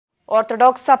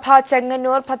Orthodox സഭ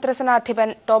Chengannur ഭദ്രസനാധിപൻ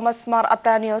Thomas Mar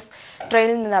അത്താനിയോസ്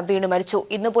ട്രെയിനിൽ നിന്ന് വീണു മരിച്ചു.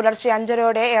 ഇന്ന് പുലർച്ചെ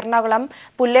 5:30 എറണാകുളം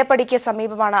പുല്ലേപ്പടിക്ക്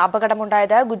സമീപമാണ്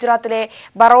അപകടമുണ്ടായത്. ഗുജറാത്തിലെ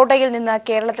ബറോഡയിൽ നിന്ന്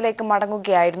കേരളത്തിലേക്ക്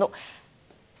മടങ്ങുകയായിരുന്നു.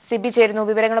 സിബി ചേരുന്നു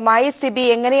വിവരങ്ങളുമായി. സിബി,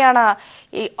 എങ്ങനെയാണ്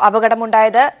ഈ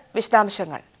അപകടമുണ്ടായത്?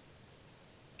 വിശദാംശങ്ങൾ.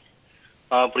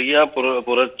 പ്രിയ,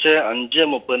 പുലർച്ചെ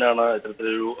 5:30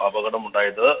 ഇത്തരത്തിലൊരു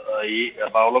അപകടമുണ്ടായത്. ഈ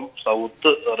എറണാകുളം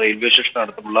സൗത്ത് റെയിൽവേ സ്റ്റേഷൻ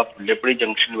അടുത്തുള്ള പുല്ലേപ്പടി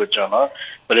ജംഗ്ഷനിൽ വെച്ചാണ്,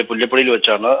 പുല്ലേപ്പടിയിൽ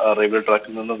വെച്ചാണ് റെയിൽവേ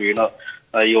ട്രാക്കിൽ നിന്ന് വീണ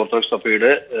ഈ ഓർത്തഡോക്സ്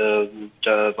സഭയുടെ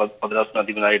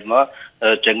ഭദ്രാസനാധിപനായിരുന്ന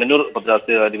ചെങ്ങന്നൂർ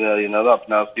ഭദ്രാസനാധിപനായിരുന്ന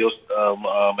അത്നാസിയോസ്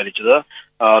മരിച്ചത്.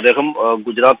 അദ്ദേഹം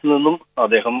ഗുജറാത്തിൽ നിന്നും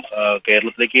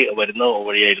കേരളത്തിലേക്ക് വരുന്ന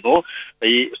വഴിയായിരുന്നു.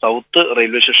 ഈ സൗത്ത്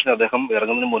റെയിൽവേ സ്റ്റേഷനിൽ അദ്ദേഹം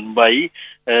ഇറങ്ങുന്നതിന് മുൻപായി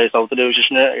സൗത്ത് റെയിൽവേ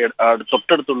സ്റ്റേഷന്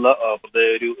തൊട്ടടുത്തുള്ള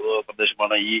ഒരു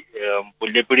പ്രദേശമാണ് ഈ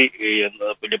പുല്ലേപ്പടി.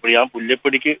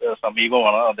 പുല്ലേപ്പടിക്ക്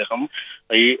സമീപമാണ് അദ്ദേഹം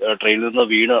ഈ ട്രെയിനിൽ നിന്ന്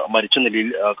വീണ് മരിച്ച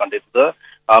നിലയിൽ കണ്ടെത്തിയത്.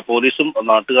 പോലീസും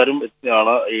നാട്ടുകാരും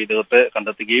ആണ് ഇദ്ദേഹത്തെ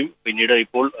കണ്ടെത്തുകയും പിന്നീട്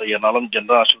ഇപ്പോൾ എറണാകുളം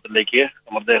ജനറൽ ആശുപത്രിയിലേക്ക്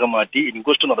മൃതദേഹം മാറ്റി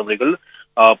ഇൻക്വസ്റ്റ് നടപടികൾ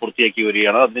പൂർത്തിയാക്കി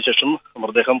വരികയാണ്. അതിനുശേഷം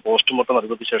മൃതദേഹം പോസ്റ്റ്മോർട്ടം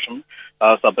നടപടിക്ക് ശേഷം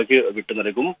സഭയ്ക്ക് വിട്ടു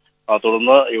നൽകും.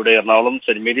 തുടർന്ന് ഇവിടെ എറണാകുളം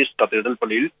സെന്റ് മേരീസ് കത്തീഡ്രൽ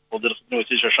പള്ളിയിൽ പൊതുദർശനത്തിന്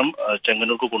വെച്ച ശേഷം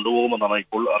ചെങ്ങന്നൂർക്ക് കൊണ്ടുപോകുമെന്നാണ്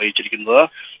ഇപ്പോൾ അറിയിച്ചിരിക്കുന്നത്.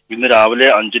 ഇന്ന് രാവിലെ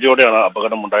 5:30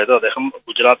 അപകടമുണ്ടായത്. അദ്ദേഹം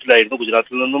ഗുജറാത്തിലായിരുന്നു.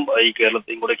 ഗുജറാത്തിൽ നിന്നും ഈ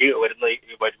കേരളത്തിലേക്ക്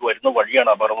വരുന്ന വഴിയാണ്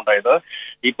അപകടമുണ്ടായത്.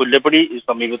 ഈ പുല്ലേപ്പടി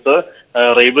സമീപത്ത്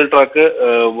റെയിൽവേ ട്രാക്ക്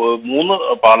 3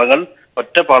 പാളങ്ങൾ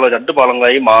രണ്ട്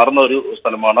പാളങ്ങളായി മാറുന്ന ഒരു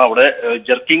സ്ഥലമാണ്. അവിടെ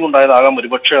ജർക്കിംഗ് ഉണ്ടായതാകാം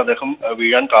ഒരുപക്ഷെ അദ്ദേഹം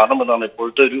വീഴാൻ കാരണമെന്നാണ്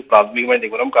ഇപ്പോഴത്തെ ഒരു പ്രാഥമികമായ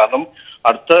നിഗമനം. കാരണം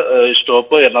അടുത്ത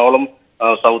സ്റ്റോപ്പ് എറണാകുളം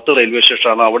സൗത്ത് റെയിൽവേ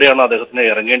സ്റ്റേഷനാണ്. അവിടെയാണ് അദ്ദേഹത്തിന്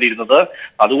ഇറങ്ങേണ്ടിയിരുന്നത്.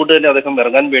 അതുകൊണ്ട് തന്നെ അദ്ദേഹം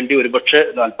ഇറങ്ങാൻ വേണ്ടി ഒരുപക്ഷെ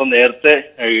അല്പം നേരത്തെ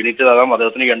എണീറ്റതാകാം.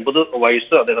 അദ്ദേഹത്തിന് 80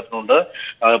 വയസ്സ് അദ്ദേഹത്തിനുണ്ട്.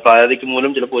 പ്രായാധിക്യം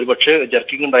മൂലം ചിലപ്പോൾ ഒരുപക്ഷെ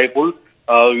ജർക്കിംഗ് ഉണ്ടായപ്പോൾ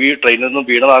ഈ ട്രെയിനിൽ നിന്നും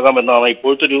വീണതാകാം എന്നാണ്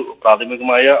ഇപ്പോഴത്തെ ഒരു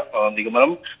പ്രാഥമികമായ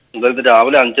നിഗമനം. ഇന്നലെ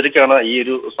രാവിലെ 5:30 ഈ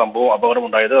ഒരു സംഭവം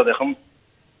അപകടമുണ്ടായത്. അദ്ദേഹം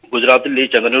ഗുജറാത്തിൽ ഈ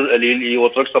ചെങ്ങന്നൂർ ഈ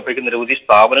ഓർത്തഡോക്സ് സഭയ്ക്ക് നിരവധി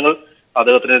സ്ഥാപനങ്ങൾ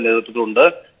അദ്ദേഹത്തിന്റെ നേതൃത്വത്തിലുണ്ട്.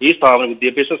 ഈ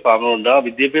വിദ്യാഭ്യാസ സ്ഥാപനങ്ങളുണ്ട്. ആ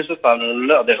വിദ്യാഭ്യാസ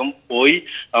സ്ഥാപനങ്ങളിൽ അദ്ദേഹം പോയി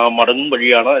മടങ്ങും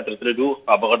വഴിയാണ് ഇത്തരത്തിലൊരു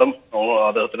അപകടം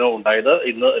അദ്ദേഹത്തിന് ഉണ്ടായത്.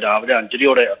 ഇന്ന് രാവിലെ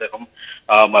 5:30 അദ്ദേഹം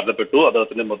മരണപ്പെട്ടു.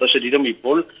 അദ്ദേഹത്തിന്റെ മൃതശരീരം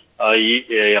ഇപ്പോൾ ഈ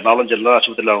എറണാകുളം ജനറൽ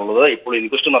ആശുപത്രിയിലാണുള്ളത്. ഇപ്പോൾ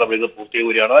ഇൻക്വസ്റ്റ് നടപടികൾ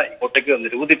പൂർത്തിയാകുകയാണ്. ഇങ്ങോട്ടേക്ക്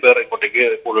നിരവധി പേർ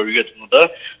ഇപ്പോൾ ഒഴുകിയെത്തുന്നുണ്ട്.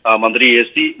 മന്ത്രി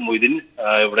AC മൊയ്തീൻ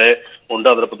ഇവിടെ ഉണ്ട്.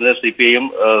 അതോടൊപ്പം തന്നെ CPIM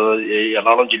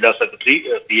എറണാകുളം ജില്ലാ secretary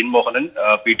CN Mohanan,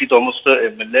 PT Thomas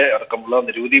MLA അടക്കമുള്ള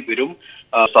നിരവധി പേരും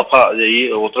ഈ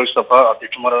ഓർത്തഡോക്സ് സഭ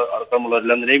അധ്യക്ഷന്മാർ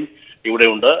അടക്കമുള്ളവരെല്ലാം തന്നെയും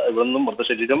ഇവിടെയുണ്ട്. ഇവിടെ നിന്നും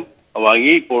മൃതശരീരം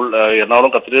വാങ്ങി ഇപ്പോൾ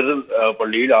എറണാകുളം കത്തീഡ്രൽ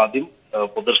പള്ളിയിൽ ആദ്യം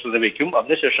പൊതുദർശനത്തിന് വയ്ക്കും.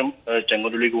 അതിനുശേഷം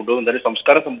ചെങ്ങന്നൂരിലേക്ക് കൊണ്ടുപോകും. എന്തായാലും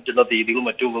സംസ്കാരം സംബന്ധിച്ചുള്ള തീയതികളും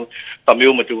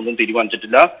സമയവും മറ്റുമൊന്നും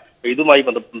തീരുമാനിച്ചിട്ടില്ല. ഇതുമായി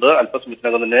ബന്ധപ്പെട്ട്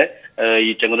അല്പസമയത്തിനകം തന്നെ ഈ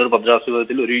ചെങ്ങന്നൂർ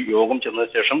ഭദ്രാസനത്തിൽ ഒരു യോഗം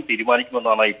ചേർന്നതിന് ശേഷം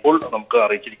തീരുമാനിക്കുമെന്നാണ് ഇപ്പോൾ നമുക്ക്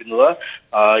അറിയിച്ചിരിക്കുന്നത്.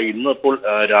 ഇന്നിപ്പോൾ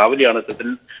രാവിലെയാണ്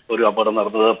ഇത്തരത്തിൽ ഒരു അപകടം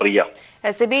നടന്നത്. പ്രിയ,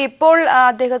 സിബി, ഇപ്പോൾ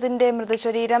അദ്ദേഹത്തിന്റെ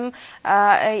മൃതശരീരം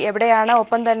എവിടെയാണ്?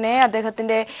 ഒപ്പം തന്നെ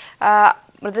അദ്ദേഹത്തിന്റെ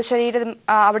മൃതശരീരം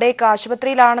അവിടേക്ക്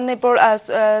ആശുപത്രിയിലാണെന്ന് ഇപ്പോൾ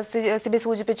സിബി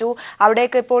സൂചിപ്പിച്ചു.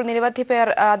 അവിടേക്ക് ഇപ്പോൾ നിരവധി പേർ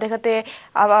അദ്ദേഹത്തെ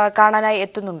കാണാനായി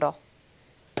എത്തുന്നുണ്ടോ?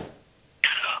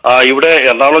 ഇവിടെ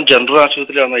എറണാകുളം ജനറൽ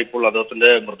ആശുപത്രിയിലാണ് ഇപ്പോൾ അദ്ദേഹത്തിന്റെ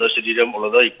മൃതശരീരം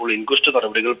ഉള്ളത്. ഇപ്പോൾ ഇൻക്വസ്റ്റ്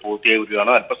നടപടികൾ പൂർത്തിയായി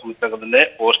വരികയാണ്. അല്പസമയത്തിനകം തന്നെ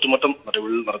പോസ്റ്റ്മോർട്ടം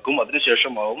നടപടികൾ നടക്കും.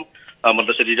 അതിനുശേഷമാവും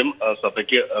മൃതശരീരം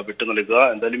സഭയ്ക്ക് വിട്ടു നൽകുക.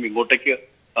 എന്തായാലും ഇങ്ങോട്ടേക്ക്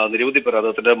നിരവധി പേർ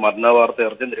അദ്ദേഹത്തിന്റെ മരണ വാർത്ത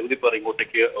അറിഞ്ഞ് നിരവധി പേർ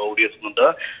ഇങ്ങോട്ടേക്ക് ഓടിയെത്തുന്നുണ്ട്.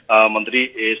 മന്ത്രി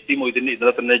AC മൊയ്തീൻ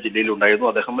ഇന്നലെ തന്നെ ജില്ലയിൽ ഉണ്ടായിരുന്നു.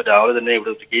 അദ്ദേഹം രാവിലെ തന്നെ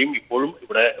ഇവിടെ എത്തുകയും ഇപ്പോഴും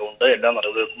ഇവിടെ ഉണ്ട്. എല്ലാ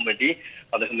നടപടികൾക്കും വേണ്ടി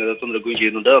അദ്ദേഹം നേതൃത്വം നൽകുകയും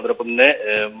ചെയ്യുന്നുണ്ട്. അതോടൊപ്പം തന്നെ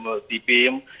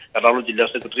CPIM എറണാകുളം ജില്ലാ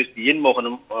സെക്രട്ടറി CN മോഹൻ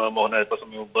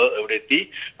അല്പസമയം മുമ്പ് ഇവിടെ എത്തി.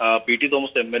 PT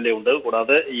തോമസ് MLA ഉണ്ട്.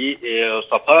 കൂടാതെ ഈ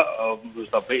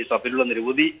സഭയിലുള്ള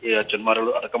നിരവധി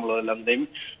അച്ഛന്മാരോട് അടക്കമുള്ളതെല്ലാം തന്നെയും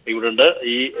ഇവിടെ ഉണ്ട്.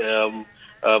 ഈ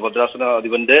ഭദ്രാസന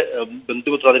അധിപന്റെ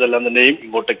ബന്ധുമിത്രാദികളെല്ലാം തന്നെയും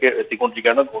ഇങ്ങോട്ടേക്ക്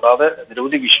എത്തിക്കൊണ്ടിരിക്കുകയാണ്. കൂടാതെ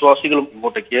നിരവധി വിശ്വാസികളും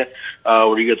ഇങ്ങോട്ടേക്ക്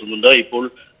ഒഴുകിയെത്തുന്നുണ്ട്. ഇപ്പോൾ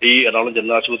ഈ എറണാകുളം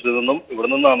ജനറൽ ആശുപത്രിയിൽ നിന്നും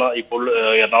ഇവിടെ നിന്നാണ് ഇപ്പോൾ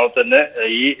എറണാകുളത്ത് തന്നെ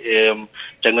ഈ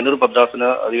ചെങ്ങന്നൂർ ഭദ്രാസന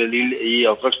അധിപതിയിൽ ഈ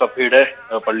ഓർത്തഡോക്സ് സഭയുടെ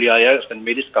പള്ളിയായ സെന്റ്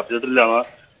മേരീസ് കത്തീഡ്രലിലാണ്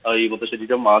ഈ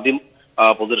മൃതശരീരം ആദ്യം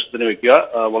പൊതുദർശനത്തിന് വെക്കുക.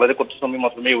 വളരെ കുറച്ച് സമയം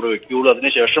മാത്രമേ ഇവിടെ വെക്കുകയുള്ളൂ.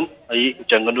 അതിനുശേഷം ഈ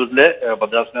ചെങ്ങന്നൂരിലെ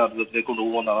ഭദ്രാസന അധിപത്തിലേക്ക്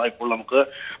കൊണ്ടുപോകുമെന്നാണ് ഇപ്പോൾ നമുക്ക്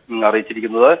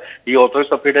അറിയിച്ചിരിക്കുന്നത്. ഈ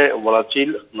ഓർത്തഡോക്സ് സഭയുടെ വളർച്ചയിൽ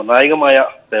നിർണായകമായ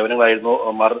സേവനങ്ങളായിരുന്നു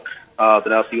മാർ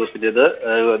അത്നാസിയോസിന്റേത്.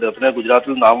 അദ്ദേഹത്തിന്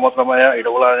ഗുജറാത്തിൽ നാമമാത്രമായ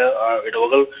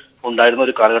ഇടവകൾ ഉണ്ടായിരുന്ന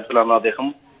ഒരു കാലഘട്ടത്തിലാണ് അദ്ദേഹം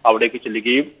അവിടേക്ക്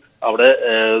ചെല്ലുകയും അവിടെ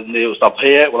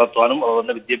സഭയെ വളർത്താനും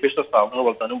അതുപോലെ വിദ്യാഭ്യാസ സ്ഥാപനങ്ങൾ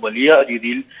വളർത്താനും വലിയ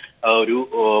രീതിയിൽ ഒരു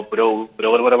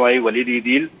പുരോഗമനപരമായി വലിയ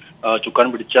രീതിയിൽ ചുക്കാൻ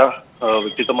പിടിച്ച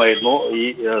വ്യക്തിത്വമായിരുന്നു ഈ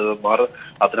മാർ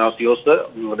അത്നാസിയോസ്.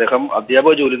 അദ്ദേഹം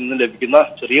അധ്യാപക ജോലിയിൽ നിന്ന് ലഭിക്കുന്ന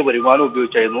ചെറിയ വരുമാനം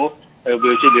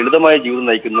ഉപയോഗിച്ച് ലളിതമായ ജീവിതം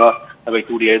നയിക്കുന്ന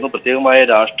വ്യക്തി കൂടിയായിരുന്നു. പ്രത്യേകമായ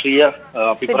രാഷ്ട്രീയ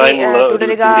അഭിപ്രായങ്ങളുള്ള ഒരു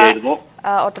വ്യക്തി കൂടിയായിരുന്നു.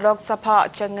 ഓർത്തഡോക്സ് സഭ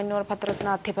ചെങ്ങന്നൂർ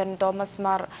ഭദ്രസനാധിപൻ തോമസ്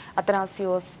മാർ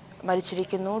അത്തനാസിയോസ്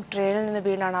മരിച്ചിരിക്കുന്നു. ട്രെയിനിൽ നിന്ന്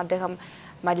വീണാണ് അദ്ദേഹം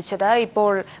മരിച്ചത്.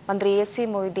 ഇപ്പോൾ മന്ത്രി AC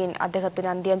മൊയ്തീൻ അദ്ദേഹത്തിന്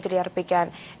അന്ത്യാഞ്ജലി അർപ്പിക്കാൻ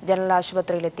ജനറൽ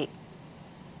ആശുപത്രിയിലെത്തി.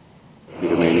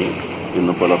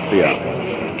 ഇന്ന് പുലർച്ചെയാണ്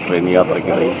ട്രെയിൻ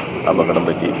യാത്രയ്ക്കിടയിൽ അപകടം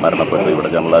പറ്റി മരണപ്പെട്ട് ഇവിടെ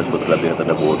ജനറൽ ആശുപത്രിയിൽ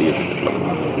അദ്ദേഹത്തിൻ്റെ ബോഡി എത്തിച്ചിട്ടുള്ളത്.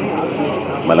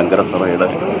 മലങ്കര സഭയുടെ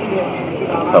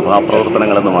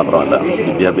സഭാപ്രവർത്തനങ്ങളെന്ന് മാത്രമല്ല,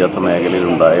 വിദ്യാഭ്യാസ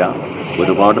മേഖലയിലുണ്ടായ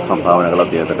ഒരുപാട് സംഭാവനകൾ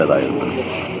അദ്ദേഹത്തിൻ്റെതായിരുന്നു.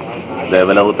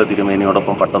 ദേവലോകത്തെ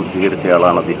തിരുമേനിയോടൊപ്പം പട്ടം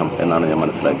സ്വീകരിച്ചയാളാണ് അദ്ദേഹം എന്നാണ് ഞാൻ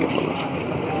മനസ്സിലാക്കിയിട്ടുള്ളത്.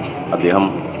 അദ്ദേഹം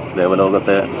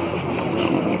ദേവലോകത്തെ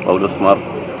പൗലോസ് മാർ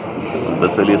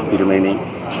ബസേലിയസ് തിരുമേനി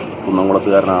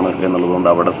കുന്നംകുളത്തുകാരനാണ് എന്നുള്ളതുകൊണ്ട്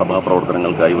അവിടെ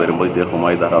സഭാപ്രവർത്തനങ്ങൾക്കായി വരുമ്പോൾ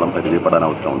ഇദ്ദേഹവുമായി ധാരാളം പരിചയപ്പെടാൻ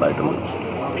അവസരം ഉണ്ടായിട്ടുണ്ട്.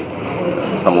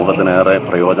 സമൂഹത്തിനേറെ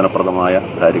പ്രയോജനപ്രദമായ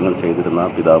കാര്യങ്ങൾ ചെയ്തിരുന്ന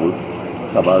പിതാവ്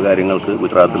സഭാകാര്യങ്ങൾക്ക്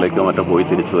ഗുജറാത്തിലേക്കോ മറ്റോ പോയി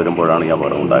തിരിച്ചു വരുമ്പോഴാണ് ഈ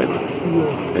അപകടം ഉണ്ടായത്.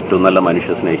 ഏറ്റവും നല്ല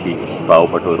മനുഷ്യസ്നേഹി,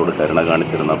 പാവപ്പെട്ടവരോട് കരുണ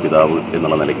കാണിച്ചിരുന്ന പിതാവ്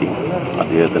എന്നുള്ള നിലയ്ക്ക്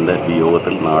അദ്ദേഹത്തിൻ്റെ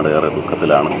വിയോഗത്തിൽ നാടേറെ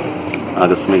ദുഃഖത്തിലാണ്.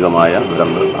 ആകസ്മികമായ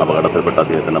ദുരന്ത അപകടത്തിൽപ്പെട്ട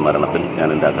അദ്ദേഹത്തിൻ്റെ മരണത്തിൽ ഞാൻ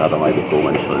എൻ്റെ അഗാധമായ ദുഃഖവും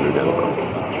അനുശോചനവും രേഖപ്പെടുന്നു.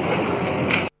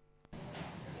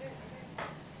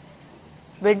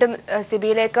 വീണ്ടും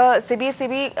സിബിയിലേക്ക്. സിബി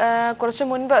കുറച്ചു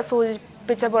മുൻപ്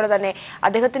സൂചിപ്പിച്ച പോലെ തന്നെ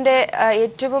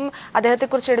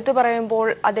അദ്ദേഹത്തെക്കുറിച്ച് എടുത്തു പറയുമ്പോൾ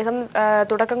അദ്ദേഹം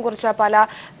തുടക്കം കുറിച്ച പല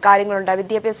കാര്യങ്ങളുണ്ട്.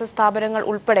 വിദ്യാഭ്യാസ സ്ഥാപനങ്ങൾ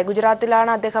ഉൾപ്പെടെ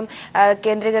ഗുജറാത്തിലാണ് അദ്ദേഹം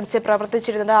കേന്ദ്രീകരിച്ച്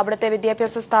പ്രവർത്തിച്ചിരുന്നത്. അവിടുത്തെ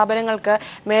വിദ്യാഭ്യാസ സ്ഥാപനങ്ങൾക്ക്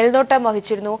മേൽനോട്ടം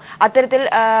വഹിച്ചിരുന്നു. അത്തരത്തിൽ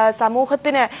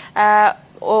സമൂഹത്തിന്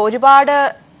ഒരുപാട്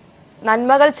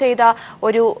നന്മകൾ ചെയ്ത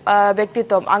ഒരു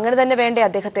വ്യക്തിത്വം. അങ്ങനെ തന്നെ വേണ്ടേ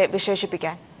അദ്ദേഹത്തെ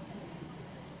വിശേഷിപ്പിക്കാൻ?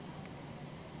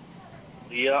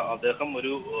 അദ്ദേഹം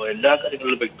ഒരു എല്ലാ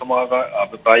കാര്യങ്ങളിലും വ്യക്തമായ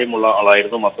അഭിപ്രായമുള്ള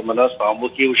ആളായിരുന്നു. മാത്രമല്ല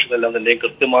സാമൂഹിക വിഷയങ്ങളെല്ലാം തന്നെ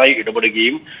കൃത്യമായി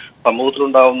ഇടപെടുകയും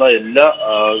സമൂഹത്തിലുണ്ടാവുന്ന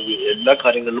എല്ലാ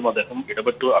കാര്യങ്ങളിലും അദ്ദേഹം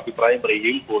ഇടപെട്ട് അഭിപ്രായം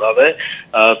പറയുകയും കൂടാതെ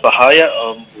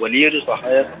വലിയൊരു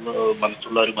സഹായ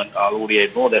മനസ്സുള്ള ഒരു ആൾ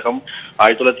കൂടിയായിരുന്നു അദ്ദേഹം.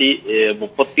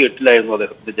 1938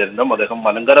 അദ്ദേഹത്തിന്റെ ജനനം. അദ്ദേഹം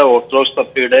മലങ്കര ഓർത്തഡോക്സ്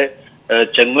സഭയുടെ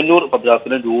ചെങ്ങന്നൂർ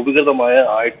ഭദ്രാസനം രൂപീകൃതമായ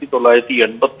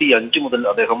 1985 മുതൽ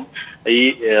അദ്ദേഹം ഈ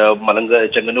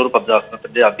ചെങ്ങന്നൂർ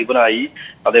ഭദ്രാസനത്തിന്റെ അധിപനായി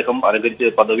അദ്ദേഹം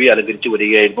പദവി അലങ്കരിച്ചു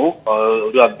വരികയായിരുന്നു.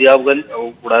 ഒരു അധ്യാപകൻ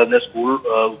കൂടാതെ സ്കൂൾ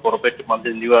കോർപ്പറേറ്റ്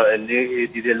മന്ത്രി എന്നീ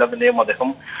രീതിയിലെല്ലാം തന്നെയും അദ്ദേഹം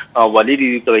വലിയ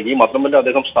രീതിയിൽ തുടങ്ങി. മാത്രമല്ല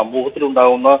അദ്ദേഹം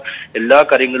സമൂഹത്തിലുണ്ടാകുന്ന എല്ലാ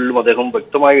കാര്യങ്ങളിലും അദ്ദേഹം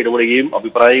വ്യക്തമായി ഇടപെടുകയും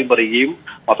അഭിപ്രായം പറയുകയും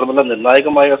മാത്രമല്ല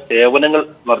നിർണായകമായ സേവനങ്ങൾ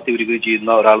നടത്തി വരികയും ചെയ്യുന്ന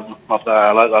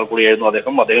ആൾ കൂടിയായിരുന്നു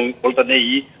അദ്ദേഹം. ഇപ്പോൾ തന്നെ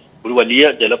ഈ ഒരു വലിയ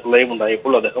ജലപ്രളയം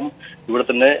ഉണ്ടായപ്പോൾ അദ്ദേഹം ഇവിടെ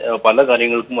തന്നെ പല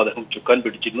കാര്യങ്ങൾക്കും അദ്ദേഹം ചുക്കാൻ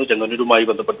പിടിച്ചിരുന്നു. ചെങ്ങന്നൂരുമായി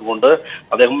ബന്ധപ്പെട്ടുകൊണ്ട്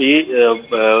അദ്ദേഹം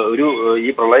ഈ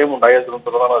പ്രളയം ഉണ്ടായതിനെ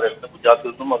തുടർന്നാണ് അദ്ദേഹത്തിന്റെ ഗുജറാത്തിൽ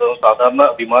നിന്നും അദ്ദേഹം സാധാരണ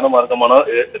വിമാനമാർഗമാണ്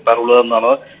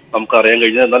എത്താറുള്ളതെന്നാണ് നമുക്ക് അറിയാൻ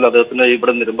കഴിഞ്ഞത്. എന്നാൽ അദ്ദേഹത്തിന്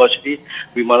ഇവിടെ നെടുമ്പാശ്ശേരി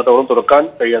വിമാനത്താവളം തുറക്കാൻ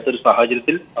കഴിയാത്തൊരു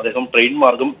സാഹചര്യത്തിൽ അദ്ദേഹം ട്രെയിൻ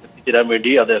മാർഗം എത്തിച്ചേരാൻ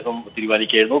വേണ്ടി അദ്ദേഹം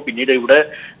തീരുമാനിക്കുകയായിരുന്നു. പിന്നീട് ഇവിടെ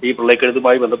ഈ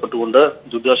പ്രളയക്കെടുതിയുമായി ബന്ധപ്പെട്ടുകൊണ്ട്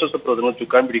ദുരിതാശ്വാസ പ്രവർത്തനങ്ങൾ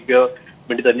ചുക്കാൻ പിടിക്കുക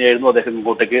വേണ്ടി തന്നെയായിരുന്നു അദ്ദേഹം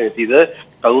ഇങ്ങോട്ടേക്ക് എത്തിയത്.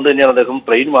 അതുകൊണ്ട് തന്നെയാണ് അദ്ദേഹം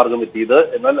ട്രെയിൻ മാർഗം എത്തിയത്.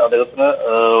 എന്നാൽ അദ്ദേഹത്തിന്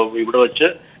ഇവിടെ വെച്ച്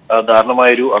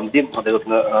ദാരുണമായൊരു അന്ത്യം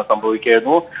അദ്ദേഹത്തിന്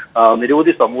സംഭവിക്കുകയായിരുന്നു.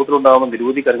 നിരവധി സമൂഹത്തിലുണ്ടാകുന്ന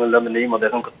നിരവധി കാര്യങ്ങളെല്ലാം തന്നെയും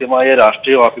അദ്ദേഹം കൃത്യമായ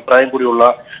രാഷ്ട്രീയ അഭിപ്രായം കൂടിയുള്ള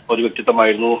ഒരു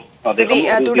വ്യക്തിത്വമായിരുന്നു അദ്ദേഹം.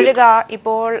 തുടരുക.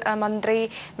 ഇപ്പോൾ മന്ത്രി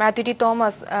മാത്യു ടി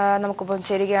തോമസ് നമുക്കൊപ്പം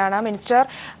ചേരുകയാണ്. മിനിസ്റ്റർ,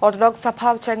 ഓർത്തഡോക്സ്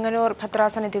സഭ ചെങ്ങന്നൂർ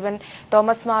ഭദ്രാസനാധിപൻ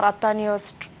തോമസ് മാർ അത്താനിയോസ്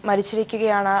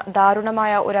മരിച്ചിരിക്കുകയാണ്.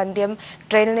 ദാരുണമായ ഒരു അന്ത്യം.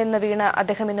 ട്രെയിനിൽ നിന്ന് വീണ്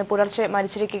അദ്ദേഹം ഇന്ന് പുലർച്ചെ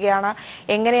മരിച്ചിരിക്കുകയാണ്.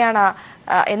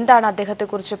 എന്താണ്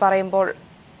അദ്ദേഹത്തെക്കുറിച്ച് പറയുമ്പോൾ?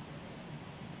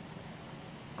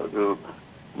 ഒരു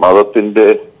മതത്തിന്റെ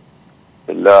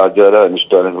എല്ലാ ആചാര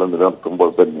അനുഷ്ഠാനങ്ങളും നിലനിർത്തുമ്പോൾ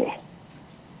തന്നെ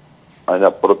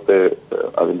അതിനപ്പുറത്തെ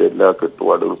അതിന്റെ എല്ലാ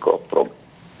കെട്ടുപാടുകൾക്കും അപ്പുറം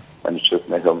മനുഷ്യ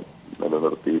സ്നേഹം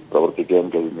നിലനിർത്തി പ്രവർത്തിക്കാൻ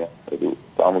കഴിഞ്ഞ ഒരു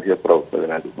സാമൂഹ്യ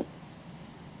പ്രവർത്തകനായിരുന്നു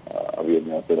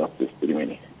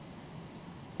തിരുമേനി.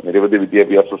 നിരവധി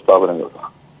വിദ്യാഭ്യാസ സ്ഥാപനങ്ങൾ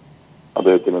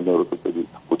അദ്ദേഹത്തിന്റെ നേതൃത്വത്തിൽ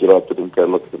ഗുജറാത്തിലും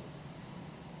കേരളത്തിലും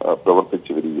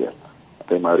പ്രവർത്തിച്ചു വരികയാണ്.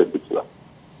 അദ്ദേഹം ആരംഭിച്ചതാണ്.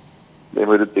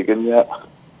 അദ്ദേഹം ഒരു തികഞ്ഞ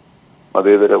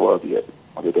മതേതരവാദിയായിരുന്നു.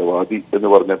 മതേതരവാദി എന്ന്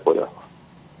പറഞ്ഞ പോലെ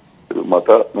ഒരു മത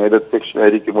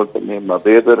മേലധ്യക്ഷനായിരിക്കുമ്പോൾ തന്നെ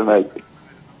മതേതരനായി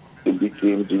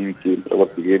ചിന്തിക്കുകയും ജീവിക്കുകയും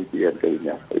പ്രവർത്തിക്കുകയും ചെയ്യാൻ കഴിഞ്ഞ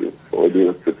ഒരു വലിയ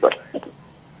വ്യക്തിത്വം.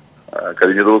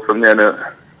 കഴിഞ്ഞ ദിവസം ഞാൻ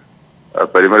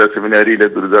പരിമല സെമിനാരിയിലെ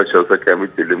ദുരിതാശ്വാസ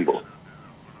ക്യാമ്പിൽ ചെല്ലുമ്പോൾ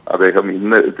അദ്ദേഹം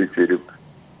ഇന്ന് എത്തിച്ചേരും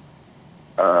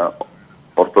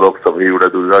ഓർത്തഡോക്സ് സഭയുടെ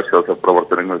ദുരിതാശ്വാസ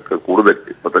പ്രവർത്തനങ്ങൾക്ക് കൂടുതൽ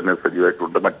ഇപ്പൊ തന്നെ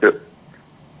സജീവമായിട്ടുണ്ട്. മറ്റ്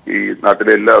ഈ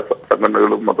നാട്ടിലെ എല്ലാ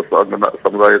സംഘടനകളും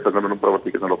സമുദായ സംഘടനകളും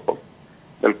പ്രവർത്തിക്കുന്നതോടൊപ്പം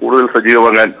അതിൽ കൂടുതൽ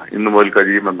സജീവമാകാൻ ഇന്നു മുതൽ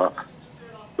കഴിയുമെന്ന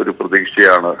ഒരു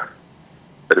പ്രതീക്ഷയാണ്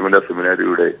പരിമല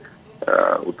സെമിനാരിയുടെ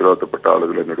ഉത്തരവാദിത്തപ്പെട്ട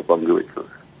ആളുകൾ എന്നോട് പങ്കുവെച്ചത്.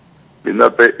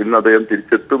 ഇന്ന് അദ്ദേഹം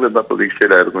തിരിച്ചെത്തുമെന്ന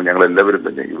പ്രതീക്ഷയിലായിരുന്നു ഞങ്ങൾ എല്ലാവരും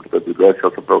തന്നെ. ഇവിടുത്തെ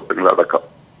ദുരിതാശ്വാസ പ്രവർത്തനങ്ങളടക്കം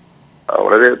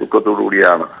വളരെ ദുഃഖത്തോടു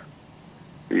കൂടിയാണ്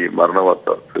ഈ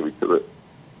മരണവാർത്ത ശ്രമിച്ചത്.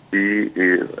 ഈ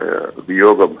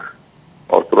വിയോഗം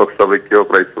ഓർത്തഡോക്സ് സഭയ്ക്കോ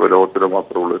ക്രൈസ്തവ ലോകത്തിനോ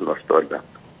മാത്രമുള്ള ഒരു നഷ്ടമല്ല,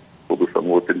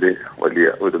 പൊതുസമൂഹത്തിന്റെ വലിയ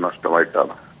ഒരു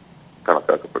നഷ്ടമായിട്ടാണ്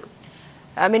കണക്കാക്കപ്പെടുന്നത്.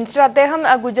 മിനിസ്റ്റർ, അദ്ദേഹം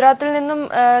ഗുജറാത്തിൽ നിന്നും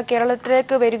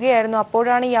കേരളത്തിലേക്ക് വരികയായിരുന്നു,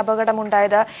 അപ്പോഴാണ് ഈ അപകടം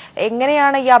ഉണ്ടായത്.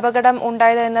 എങ്ങനെയാണ് ഈ അപകടം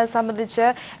ഉണ്ടായത് എന്നത് സംബന്ധിച്ച്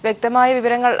വ്യക്തമായ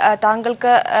വിവരങ്ങൾ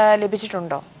താങ്കൾക്ക്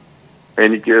ലഭിച്ചിട്ടുണ്ടോ?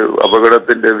 എനിക്ക്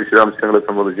അപകടത്തിന്റെ വിശദാംശങ്ങളെ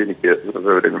സംബന്ധിച്ച് എനിക്ക്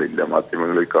വിവരങ്ങളില്ല.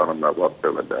 മാധ്യമങ്ങളിൽ കാണുന്ന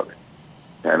വാർത്തകളല്ലാതെ.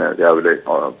 ഞാൻ രാവിലെ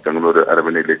ചെങ്ങന്നൂർ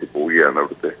അരമനയിലേക്ക് പോവുകയാണ്.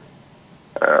 അവിടുത്തെ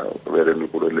വിവരങ്ങൾ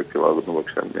കൂടുതൽ ലഭ്യമാകുന്ന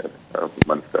പക്ഷം ഞാൻ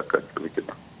മനസ്സിലാക്കാൻ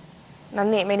ശ്രമിക്കുന്നു.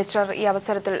 നന്ദി മിനിസ്റ്റർ, ഈ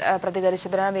അവസരത്തിൽ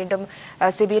പ്രതികരിച്ചതിന്. വീണ്ടും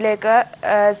സിബിയിലേക്ക്.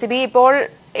 സിബി, ഇപ്പോൾ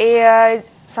ഈ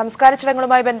സംസ്കാര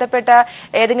ചടങ്ങുകളുമായി ബന്ധപ്പെട്ട്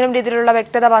ഏതെങ്കിലും രീതിയിലുള്ള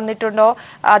വ്യക്തത വന്നിട്ടുണ്ടോ?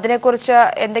 അതിനെക്കുറിച്ച്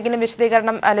എന്തെങ്കിലും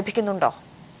വിശദീകരണം ലഭിക്കുന്നുണ്ടോ?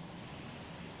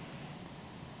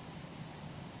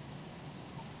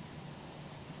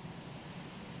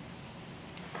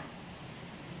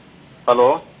 ഹലോ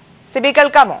സിബി,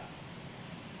 കേൾക്കാമോ?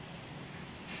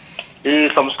 ഈ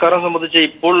സംസ്കാരം സംബന്ധിച്ച്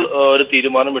ഇപ്പോൾ ഒരു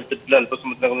തീരുമാനം എടുത്തിട്ടില്ല.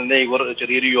 അല്പസമയത്തിനകം തന്നെ ഇവർ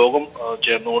ചെറിയൊരു യോഗം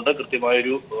ചേർന്നുകൊണ്ട്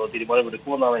കൃത്യമായൊരു തീരുമാനം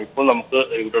എടുക്കുമെന്നാണ് ഇപ്പോൾ നമുക്ക്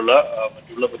ഇവിടെയുള്ള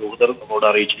മറ്റുള്ള പുരോഹിതർ നമ്മോട്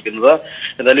അറിയിച്ചിരിക്കുന്നത്.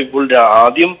 എന്തായാലും ഇപ്പോൾ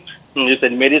ആദ്യം ഈ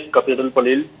സെന്റ് മേരീസ് കത്തീഡ്രൽ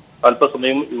പള്ളിയിൽ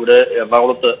അല്പസമയം ഇവിടെ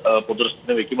എറണാകുളത്ത്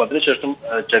പൊതുദർശനത്തിന് വെക്കും. അതിനുശേഷം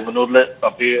ചെങ്ങന്നൂരിലെ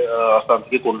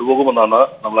ആസ്ഥാനത്തേക്ക് കൊണ്ടുപോകുമെന്നാണ്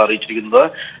നമ്മൾ അറിയിച്ചിരിക്കുന്നത്.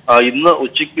 ഇന്ന്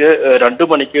ഉച്ചയ്ക്ക്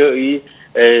 2 മണിക്ക് ഈ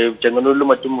ചെങ്ങന്നൂരിലും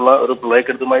മറ്റുമുള്ള ഒരു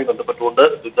പ്രളയക്കെടുതുമായി ബന്ധപ്പെട്ടുകൊണ്ട്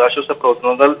ദുരിതാശ്വാസ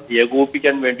പ്രവർത്തനങ്ങൾ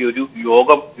ഏകോപിപ്പിക്കാൻ വേണ്ടി ഒരു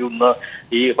യോഗം ഇന്ന്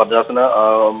ഈ ഭദ്രാസന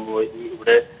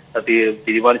ഇവിടെ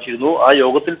തീരുമാനിച്ചിരുന്നു. ആ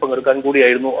യോഗത്തിൽ പങ്കെടുക്കാൻ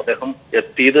കൂടിയായിരുന്നു അദ്ദേഹം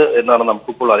എത്തിയത് എന്നാണ്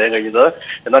നമുക്കിപ്പോൾ അറിയാൻ കഴിഞ്ഞത്.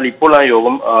 എന്നാൽ ഇപ്പോൾ ആ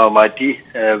യോഗം മാറ്റി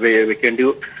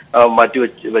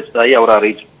വെച്ചതായി അവർ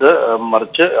അറിയിച്ചത്.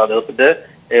 മറിച്ച് അദ്ദേഹത്തിന്റെ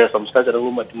സംസ്കാര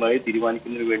ചടങ്ങും മറ്റുമായി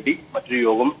തീരുമാനിക്കുന്നതിന് വേണ്ടി മറ്റൊരു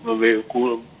യോഗം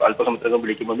അല്പസമയത്തിനകം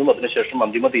വിളിക്കുമെന്നും അതിനുശേഷം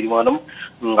അന്തിമ തീരുമാനം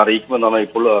അറിയിക്കുമെന്നാണ്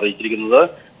ഇപ്പോൾ അറിയിച്ചിരിക്കുന്നത്.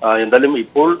 എന്തായാലും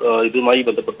ഇപ്പോൾ ഇതുമായി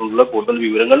ബന്ധപ്പെട്ടുള്ള കൂടുതൽ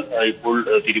വിവരങ്ങൾ ഇപ്പോൾ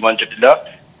തീരുമാനിച്ചിട്ടില്ല.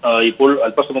 ഇപ്പോൾ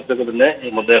അല്പസമയത്തിനകം തന്നെ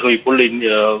മൃതദേഹം ഇപ്പോൾ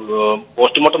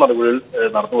പോസ്റ്റ്മോർട്ടം നടപടികൾ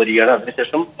നടന്നു വരികയാണ്.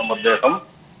 അതിനുശേഷം മൃതദേഹം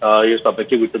ഈ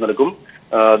സഭയ്ക്ക് വിട്ടു നൽകും.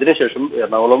 അതിനുശേഷം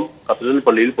എറണാകുളം കത്തീഡ്രൽ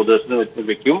പള്ളിയിൽ പൊതുദർശനം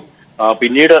വെക്കും.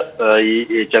 പിന്നീട്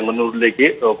ഈ ചെങ്ങന്നൂരിലേക്ക്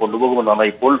കൊണ്ടുപോകുമെന്നാണ്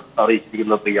ഇപ്പോൾ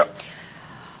അറിയിച്ചിരിക്കുന്നത്. പ്രിയ,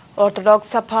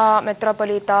 ഓർത്തഡോക്സ് സഭ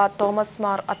മെത്രോപൊലീത്ത തോമസ്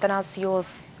മാർ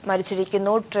അത്തനാസിയോസ്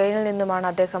മരിച്ചിരിക്കുന്നു. ട്രെയിനിൽ നിന്നുമാണ്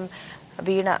അദ്ദേഹം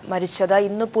വീണ് മരിച്ചത്.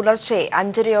 ഇന്ന് പുലർച്ചെ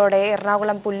 5:30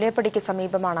 എറണാകുളം പുല്ലേപ്പടിക്ക്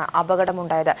സമീപമാണ്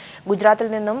അപകടമുണ്ടായത്. ഗുജറാത്തിൽ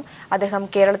നിന്നും അദ്ദേഹം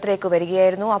കേരളത്തിലേക്ക്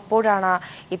വരികയായിരുന്നു, അപ്പോഴാണ്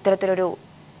ഇത്തരത്തിലൊരു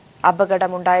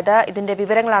അപകടമുണ്ടായത്. ഇതിന്റെ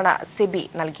വിവരങ്ങളാണ് സിബി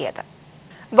നൽകിയത്.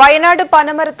 വയനാട്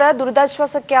പനമരത്ത്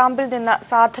ദുരിതാശ്വാസ ക്യാമ്പിൽ നിന്ന്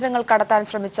സാധനങ്ങൾ കടത്താൻ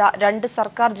ശ്രമിച്ച 2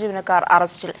 സർക്കാർ ജീവനക്കാർ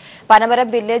അറസ്റ്റിൽ. പനമരം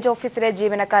വില്ലേജ് ഓഫീസിലെ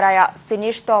ജീവനക്കാരായ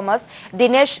സിനീഷ് തോമസ്,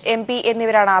 ദിനേശ് MP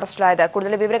എന്നിവരാണ് അറസ്റ്റിലായത്.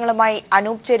 കൂടുതൽ വിവരങ്ങളുമായി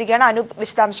അനൂപ് ചേരുകയാണ്. അനൂപ്,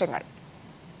 വിശദാംശങ്ങൾ.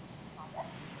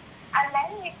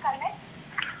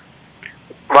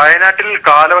 വയനാട്ടിൽ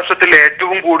കാലവർഷത്തിൽ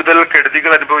ഏറ്റവും കൂടുതൽ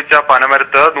കെടുതികൾ അനുഭവിച്ച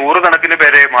പനമരത്ത് 100 കണക്കിന്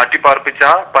പേരെ മാറ്റിപ്പാർപ്പിച്ച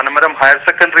പനമരം ഹയർ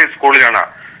സെക്കൻഡറി സ്കൂളിലാണ്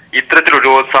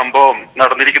ഇത്തരത്തിലൊരു സംഭവം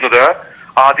നടന്നിരിക്കുന്നത്.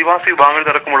 ആദിവാസി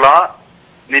വിഭാഗങ്ങളിലടക്കമുള്ള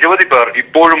നിരവധി പേർ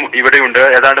ഇപ്പോഴും ഇവിടെയുണ്ട്.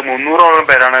 ഏതാണ്ട് 300ഓളം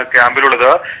പേരാണ്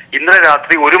ക്യാമ്പിലുള്ളത്. ഇന്നലെ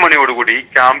രാത്രി 1 മണിയോടുകൂടി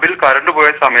ക്യാമ്പിൽ കറണ്ട് പോയ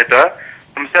സമയത്ത്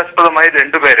സംശയാസ്പദമായി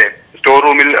 2 പേരെ സ്റ്റോർ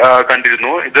റൂമിൽ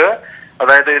കണ്ടിരുന്നു. ഇത്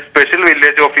അതായത് special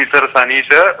village officer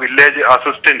Saneesh, village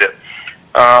assistant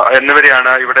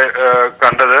എന്നിവരെയാണ് ഇവിടെ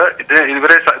കണ്ടത്.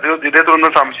 ഇതേ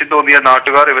തുടർന്ന് സംശയം തോന്നിയ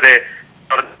നാട്ടുകാർ ഇവരെ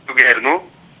തടഞ്ഞിരിക്കുകയായിരുന്നു.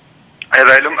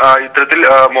 ഏതായാലും ഇത്തരത്തിൽ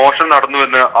മോഷണം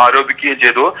നടന്നുവെന്ന് ആരോപിക്കുകയും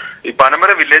ചെയ്തു. ഈ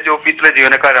പനമര വില്ലേജ് ഓഫീസിലെ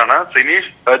ജീവനക്കാരാണ്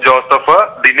Sineesh Joseph,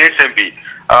 Dinesh MP,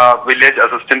 village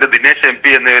assistant Dinesh MP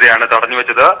എന്നിവരെയാണ് തടഞ്ഞു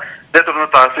വെച്ചത്. ഇതേ തുടർന്ന്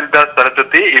തഹസിൽദാർ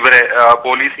സ്ഥലത്തെത്തി ഇവരെ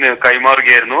പോലീസിന്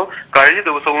കൈമാറുകയായിരുന്നു. കഴിഞ്ഞ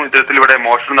ദിവസവും ഇത്തരത്തിൽ ഇവിടെ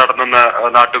മോഷണം നടന്നെന്ന്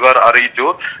നാട്ടുകാർ അറിയിച്ചു.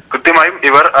 കൃത്യമായും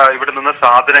ഇവർ ഇവിടെ നിന്ന്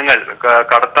സാധനങ്ങൾ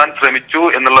കടത്താൻ ശ്രമിച്ചു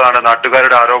എന്നുള്ളതാണ്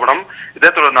നാട്ടുകാരുടെ ആരോപണം. ഇതേ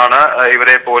തുടർന്നാണ്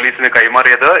ഇവരെ പോലീസിന്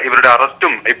കൈമാറിയത്. ഇവരുടെ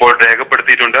അറസ്റ്റും ഇപ്പോൾ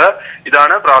രേഖപ്പെടുത്തിയിട്ടുണ്ട്.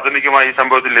 ഇതാണ് പ്രാഥമികമായി ഈ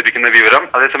സംഭവത്തിൽ ലഭിക്കുന്ന വിവരം.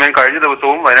 അതേസമയം കഴിഞ്ഞ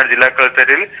ദിവസവും വയനാട് ജില്ലാ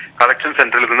കളക്ടറേറ്റിൽ കളക്ഷൻ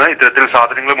സെന്ററിൽ നിന്ന് ഇത്തരത്തിൽ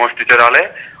സാധനങ്ങൾ മോഷ്ടിച്ച ഒരാളെ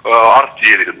അറസ്റ്റ്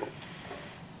ചെയ്തിരുന്നു.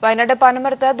 വയനാട്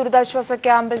പനമരത്ത് ദുരിതാശ്വാസ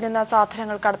ക്യാമ്പിൽ നിന്ന്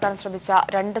സാധനങ്ങൾ കടത്താൻ ശ്രമിച്ച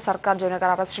 2 സർക്കാർ ജീവനക്കാർ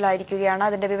അറസ്റ്റിലായിരിക്കുകയാണ്.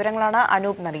 അതിന്റെ വിവരങ്ങളാണ്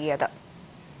അനൂപ് നൽകിയത്.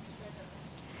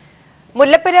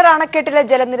 മുല്ലപ്പെരിയാർ അണക്കെട്ടിലെ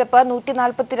ജലനിരപ്പ്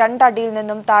 142 അടിയിൽ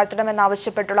നിന്നും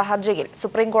താഴ്ത്തണമെന്നാവശ്യപ്പെട്ടുള്ള ഹർജിയിൽ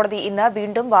സുപ്രീംകോടതി ഇന്ന്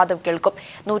വീണ്ടും വാദം കേൾക്കും.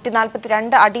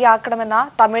 142 അടിയാക്കണമെന്ന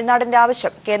തമിഴ്നാടിന്റെ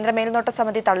ആവശ്യം കേന്ദ്ര മേൽനോട്ട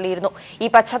സമിതി തള്ളിയിരുന്നു. ഈ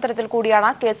പശ്ചാത്തലത്തിൽ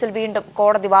കൂടിയാണ് കേസിൽ വീണ്ടും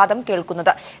കോടതി വാദം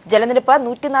കേൾക്കുന്നത്. ജലനിരപ്പ്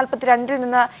 142-ൽ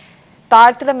നിന്ന്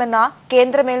താഴ്ത്തണമെന്ന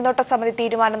കേന്ദ്ര മേൽനോട്ട സമിതി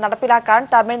തീരുമാനം നടപ്പിലാക്കാൻ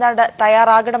തമിഴ്നാട്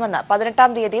തയ്യാറാകണമെന്ന് 18-ാം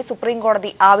തീയതി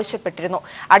സുപ്രീംകോടതി ആവശ്യപ്പെട്ടിരുന്നു.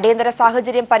 അടിയന്തര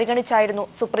സാഹചര്യം പരിഗണിച്ചായിരുന്നു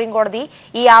സുപ്രീംകോടതി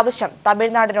ഈ ആവശ്യം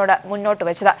തമിഴ്നാടിനോട് മുന്നോട്ട്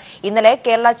വെച്ചത്. ഇന്നലെ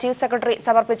കേരള ചീഫ് സെക്രട്ടറി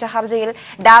സമർപ്പിച്ച ഹർജിയിൽ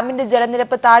ഡാമിന്റെ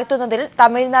ജലനിരപ്പ് താഴ്ത്തുന്നതിൽ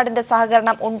തമിഴ്നാടിന്റെ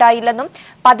സഹകരണം ഉണ്ടായില്ലെന്നും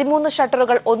 13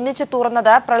 ഷട്ടറുകൾ ഒന്നിച്ചു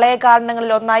തുറന്നത്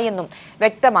പ്രളയകാരണങ്ങളിൽ ഒന്നായെന്നും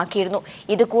വ്യക്തമാക്കിയിരുന്നു.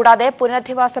 ഇതുകൂടാതെ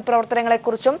പുനരധിവാസ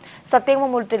പ്രവർത്തനങ്ങളെക്കുറിച്ചും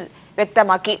സത്യവാങ്മൂലത്തിൽ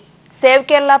വ്യക്തമാക്കി. സേവ്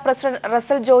കേരള പ്രസിഡന്റ്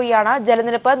റസൽ ജോയിയാണ്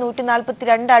ജലനിരപ്പ്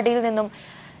 142 അടിയിൽ നിന്നും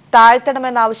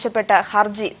താഴ്ത്തണമെന്നാവശ്യപ്പെട്ട്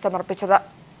ഹർജി സമർപ്പിച്ചത്.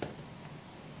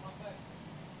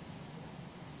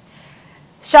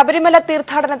 ശബരിമല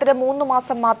തീർത്ഥാടനത്തിന് 3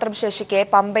 മാസം മാത്രം ശേഷിക്കെ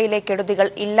പമ്പയിലെ കെടുതികൾ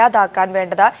ഇല്ലാതാക്കാൻ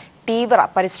വേണ്ടത് തീവ്ര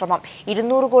പരിശ്രമം.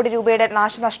 200 കോടി രൂപയുടെ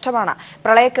നാശനഷ്ടമാണ്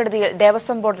പ്രളയക്കെടുതിയിൽ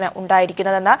ദേവസ്വം ബോർഡിന്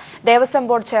ഉണ്ടായിരിക്കുന്നതെന്ന് Devaswom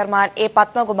board chairman A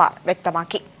Padmakumar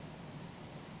വ്യക്തമാക്കി.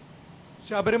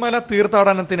 ശബരിമല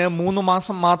തീർത്ഥാടനത്തിന് 3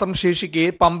 മാസം മാത്രം ശേഷിക്കെ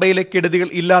പമ്പയിലെ കെടുതികൾ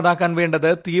ഇല്ലാതാക്കാൻ വേണ്ടത്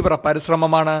തീവ്ര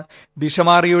പരിശ്രമമാണ്.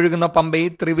 ദിശമാറിയൊഴുകുന്ന പമ്പയെ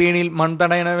ത്രിവേണിയിൽ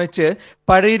മൺതടയണ വെച്ച്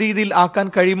പഴയ രീതിയിൽ ആക്കാൻ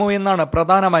കഴിയുമോ എന്നാണ്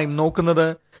പ്രധാനമായും നോക്കുന്നത്.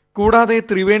 കൂടാതെ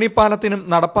ത്രിവേണി പാലത്തിനും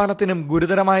നടപ്പാലത്തിനും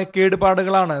ഗുരുതരമായ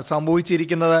കേടുപാടുകളാണ്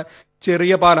സംഭവിച്ചിരിക്കുന്നത്.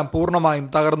 ചെറിയ പാലം പൂർണ്ണമായും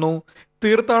തകർന്നു.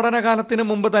 തീർത്ഥാടന കാലത്തിന്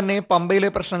മുമ്പ് തന്നെ പമ്പയിലെ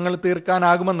പ്രശ്നങ്ങൾ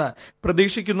തീർക്കാനാകുമെന്ന്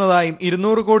പ്രതീക്ഷിക്കുന്നതായും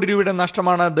 200 കോടി രൂപയുടെ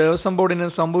നഷ്ടമാണ് ദേവസ്വം ബോർഡിന്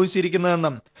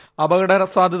സംഭവിച്ചിരിക്കുന്നതെന്നും അപകട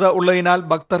സാധ്യത ഉള്ളതിനാൽ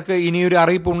ഭക്തർക്ക് ഇനിയൊരു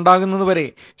അറിയിപ്പ് ഉണ്ടാകുന്നതുവരെ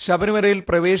ശബരിമലയിൽ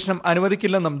പ്രവേശനം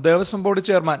അനുവദിക്കില്ലെന്നും Devaswom board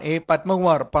chairman A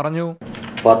Padmakumar പറഞ്ഞു.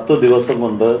 10 ദിവസം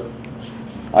കൊണ്ട്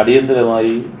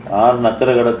അടിയന്തരമായി നക്കര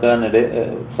കടക്കാൻ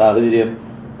സാഹചര്യം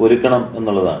ഒരുക്കണം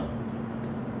എന്നുള്ളതാണ്.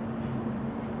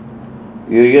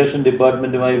 ഇറിഗേഷൻ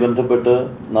ഡിപ്പാർട്ട്മെൻറ്റുമായി ബന്ധപ്പെട്ട്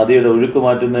നദിയുടെ ഒഴുക്ക്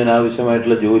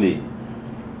മാറ്റുന്നതിനാവശ്യമായിട്ടുള്ള ജോലി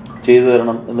ചെയ്തു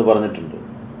തരണം എന്ന് പറഞ്ഞിട്ടുണ്ട്.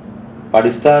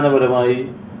 അടിസ്ഥാനപരമായി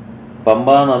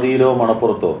പമ്പാ നദിയിലോ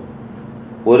മണപ്പുറത്തോ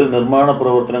ഒരു നിർമ്മാണ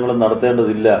പ്രവർത്തനങ്ങളും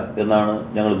നടത്തേണ്ടതില്ല എന്നാണ്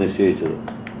ഞങ്ങൾ നിശ്ചയിച്ചത്.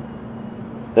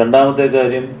 രണ്ടാമത്തെ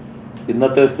കാര്യം,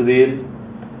 ഇന്നത്തെ സ്ഥിതിയിൽ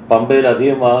പമ്പയിൽ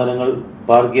അധികം വാഹനങ്ങൾ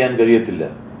പാർക്ക് ചെയ്യാൻ കഴിയത്തില്ല.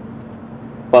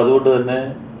 അപ്പം അതുകൊണ്ട് തന്നെ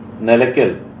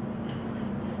നിലയ്ക്കൽ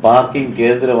പാർക്കിംഗ്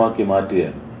കേന്ദ്രമാക്കി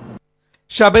മാറ്റുകയാണ്.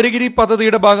 ശബരിഗിരി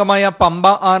പദ്ധതിയുടെ ഭാഗമായ പമ്പ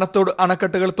ആനത്തോട്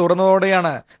അണക്കെട്ടുകൾ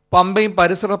തുറന്നതോടെയാണ് പമ്പയും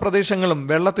പരിസര പ്രദേശങ്ങളും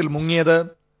വെള്ളത്തിൽ മുങ്ങിയത്.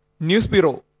 News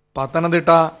bureau,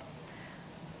 Pathanamthitta.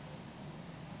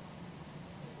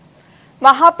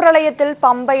 മഹാപ്രളയത്തിൽ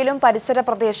പമ്പയിലും പരിസര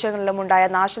പ്രദേശങ്ങളിലും ഉണ്ടായ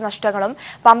നാശനഷ്ടങ്ങളും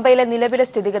പമ്പയിലെ നിലവിലെ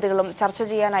സ്ഥിതിഗതികളും ചർച്ച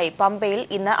ചെയ്യാനായി പമ്പയിൽ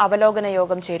ഇന്ന് അവലോകന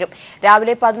യോഗം ചേരും.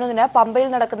 രാവിലെ 11-ന് പമ്പയിൽ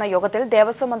നടക്കുന്ന യോഗത്തിൽ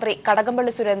ദേവസ്വം മന്ത്രി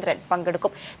കടകംപള്ളി സുരേന്ദ്രൻ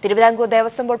പങ്കെടുക്കും. Thiruvithamkoor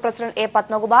Devaswom board president A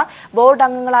Padmakumar, board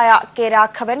അംഗങ്ങളായ K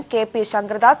Raghavan, K P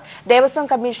Sankaradas, Devaswom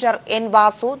commissioner N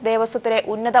Vasu, ദേവസ്വത്തിലെ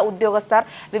ഉന്നത ഉദ്യോഗസ്ഥർ,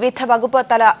 വിവിധ വകുപ്പ്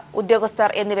തല ഉദ്യോഗസ്ഥർ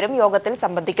എന്നിവരും യോഗത്തിൽ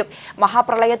സംബന്ധിക്കും.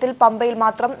 മഹാപ്രളയത്തിൽ പമ്പയിൽ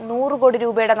മാത്രം 100 കോടി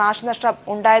രൂപയുടെ നാശനഷ്ടം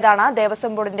ഉണ്ടായതാണ് ദേവസ്വം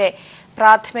ബോർഡിന്റെ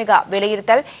പ്രാഥമിക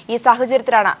വിലയിരുത്തൽ. ഈ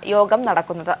സാഹചര്യത്തിലാണ് യോഗം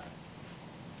നടക്കുന്നത്.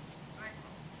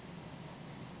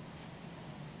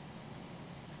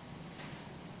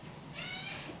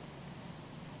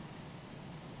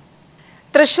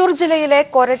 തൃശൂർ ജില്ലയിലെ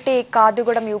കൊരട്ടി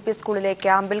കാതുകുടം UP സ്കൂളിലെ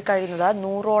ക്യാമ്പിൽ കഴിയുന്നത്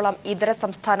 100ഓളം ഇതര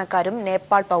സംസ്ഥാനക്കാരും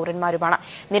നേപ്പാൾ പൗരന്മാരുമാണ്.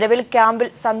 നിലവിൽ ക്യാമ്പിൽ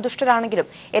സന്തുഷ്ടരാണെങ്കിലും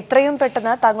എത്രയും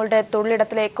പെട്ടെന്ന് തങ്ങളുടെ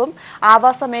തൊഴിലിടത്തിലേക്കും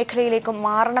ആവാസ മേഖലയിലേക്കും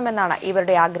മാറണമെന്നാണ്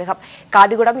ഇവരുടെ ആഗ്രഹം.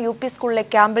 കാതുകുടം UP സ്കൂളിലെ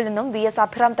ക്യാമ്പിൽ നിന്നും VS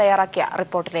അഭിറാം തയ്യാറാക്കിയ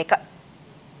റിപ്പോർട്ടിലേക്ക്.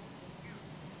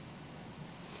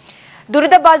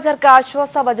 ദുരിതബാധിതർക്ക്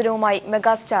ആശ്വാസവചനവുമായി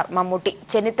മെഗാസ്റ്റാർ മമ്മൂട്ടി.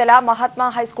 ചെന്നിത്തല മഹാത്മാ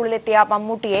ഹൈസ്കൂളിലെത്തിയ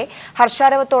മമ്മൂട്ടിയെ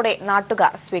ഹർഷാരവത്തോടെ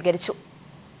നാട്ടുകാർ സ്വീകരിച്ചു.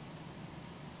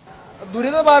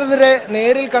 ദുരിതബാധിതരെ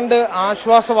നേരിൽ കണ്ട്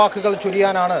ആശ്വാസവാക്കുകൾ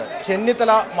ചൊരിയാനാണ്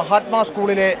ചെന്നിത്തല മഹാത്മാ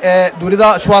സ്കൂളിലെ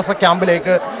ദുരിതാശ്വാസ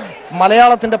ക്യാമ്പിലേക്ക്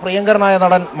മലയാളത്തിന്റെ പ്രിയങ്കരനായ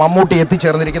നടൻ മമ്മൂട്ടി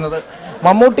എത്തിച്ചേർന്നിരിക്കുന്നത്.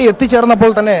 മമ്മൂട്ടി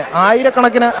എത്തിച്ചേർന്നപ്പോൾ തന്നെ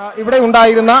ആയിരക്കണക്കിന് ഇവിടെ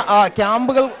ഉണ്ടായിരുന്ന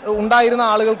ക്യാമ്പുകൾ ഉണ്ടായിരുന്ന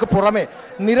ആളുകൾക്ക് പുറമെ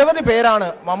നിരവധി പേരാണ്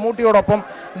മമ്മൂട്ടിയോടൊപ്പം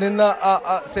നിന്ന്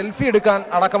സെൽഫി എടുക്കാൻ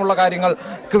അടക്കമുള്ള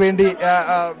കാര്യങ്ങൾക്ക് വേണ്ടി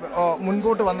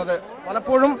മുൻപോട്ട് വന്നത്.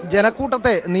 പലപ്പോഴും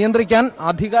ജനക്കൂട്ടത്തെ നിയന്ത്രിക്കാൻ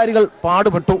അധികാരികൾ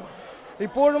പാടുപെട്ടു.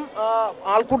 ഇപ്പോഴും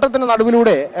ആൾക്കൂട്ടത്തിന്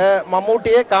നടുവിലൂടെ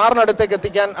മമ്മൂട്ടിയെ കാറിനടുത്തേക്ക്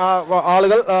എത്തിക്കാൻ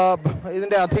ആളുകൾ,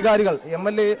 ഇതിന്റെ അധികാരികൾ,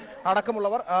 MLA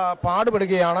അടക്കമുള്ളവർ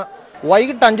പാടുപെടുകയാണ്.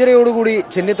 വൈകിട്ട് 5:30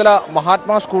 ചെന്നിത്തല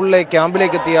മഹാത്മാ സ്കൂളിലെ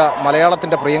ക്യാമ്പിലേക്ക് എത്തിയ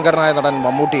മലയാളത്തിന്റെ പ്രിയങ്കരനായ നടൻ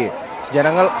മമ്മൂട്ടിയെ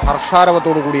ജനങ്ങൾ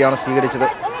ഹർഷാരവത്തോടു കൂടിയാണ് സ്വീകരിച്ചത്.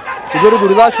 ഇതൊരു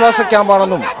ദുരിതാശ്വാസ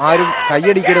ക്യാമ്പാണെന്നും ആരും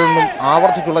കൈയടിക്കരുതെന്നും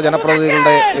ആവർത്തിച്ചുള്ള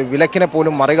ജനപ്രതിനിധികളുടെ വിലക്കിനെ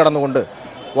പോലും മറികടന്നുകൊണ്ട്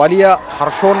വലിയ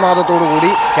ഹർഷോന്മാദത്തോടുകൂടി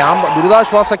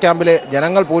ദുരിതാശ്വാസ ക്യാമ്പിലെ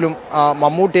ജനങ്ങൾ പോലും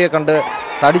മമ്മൂട്ടിയെ കണ്ട്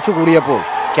തടിച്ചുകൂടിയപ്പോൾ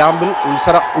ക്യാമ്പിൽ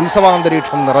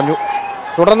ഉത്സവാന്തരീക്ഷം നിറഞ്ഞു.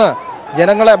 തുടർന്ന്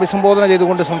ജനങ്ങളെ അഭിസംബോധന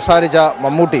ചെയ്തുകൊണ്ട് സംസാരിച്ച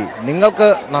മമ്മൂട്ടി നിങ്ങൾക്ക്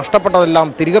നഷ്ടപ്പെട്ടതെല്ലാം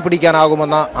തിരികെ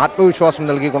പിടിക്കാനാകുമെന്ന ആത്മവിശ്വാസം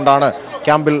നൽകിക്കൊണ്ടാണ്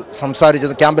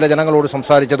ക്യാമ്പിലെ ജനങ്ങളോട്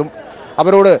സംസാരിച്ചതും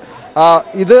അവരോട്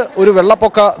ഇത് ഒരു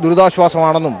വെള്ളപ്പൊക്ക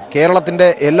ദുരിതാശ്വാസമാണെന്നും കേരളത്തിൻ്റെ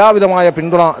എല്ലാവിധമായ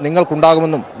പിന്തുണ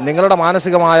നിങ്ങൾക്കുണ്ടാകുമെന്നും നിങ്ങളുടെ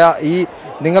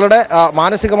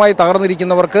മാനസികമായി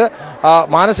തകർന്നിരിക്കുന്നവർക്ക്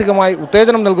മാനസികമായി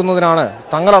ഉത്തേജനം നൽകുന്നതിനാണ്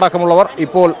തങ്ങളടക്കമുള്ളവർ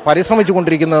ഇപ്പോൾ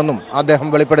പരിശ്രമിച്ചുകൊണ്ടിരിക്കുന്നതെന്നും അദ്ദേഹം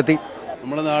വെളിപ്പെടുത്തി.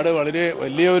 നമ്മുടെ നാട് വളരെ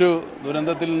വലിയൊരു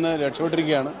ദുരന്തത്തിൽ നിന്ന്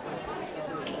രക്ഷപ്പെട്ടിരിക്കുകയാണ്.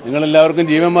 നിങ്ങളെല്ലാവർക്കും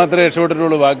ജീവൻ മാത്രമേ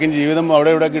രക്ഷപ്പെട്ടിട്ടുള്ളൂ. ബാക്കിയും ജീവിതം അവിടെ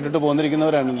ഇവിടെ ഇട്ടിട്ട്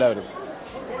പോന്നിരിക്കുന്നവരാണ് എല്ലാവരും.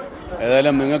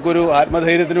 ഏതായാലും നിങ്ങൾക്കൊരു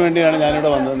ആത്മധൈര്യത്തിന് വേണ്ടിയാണ് ഞാനിവിടെ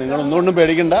വന്നത്. നിങ്ങൾ ഒന്നുകൊണ്ടും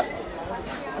പേടിക്കണ്ട.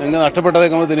 നിങ്ങൾ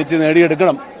നഷ്ടപ്പെട്ടതൊക്കെ നമ്മൾ തിരിച്ച്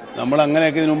നേടിയെടുക്കണം. നമ്മൾ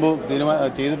അങ്ങനെയൊക്കെ ഇതിനു മുമ്പ്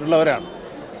ചെയ്തിട്ടുള്ളവരാണ്.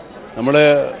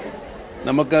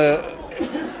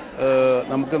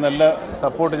 നമുക്ക് നല്ല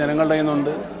സപ്പോർട്ട് ജനങ്ങളുടെ കയ്യിൽ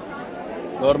നിന്നുണ്ട്,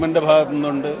 ഗവൺമെൻറ്റിൻ്റെ ഭാഗത്തു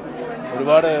നിന്നുണ്ട്.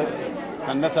 ഒരുപാട്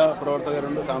സന്നദ്ധ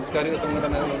പ്രവർത്തകരുണ്ട്, സാംസ്കാരിക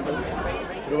സംഘടനകളുണ്ട്,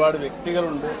 ഒരുപാട്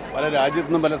വ്യക്തികളുണ്ട്. പല രാജ്യത്തു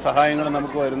നിന്നും പല സഹായങ്ങളും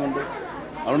നമുക്ക് വരുന്നുണ്ട്.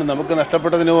 അതുകൊണ്ട് നമുക്ക്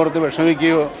നഷ്ടപ്പെട്ടതിനെ ഓർത്ത്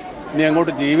വിഷമിക്കുകയോ ഇനി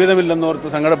അങ്ങോട്ട് ജീവിതമില്ലെന്നോർത്ത്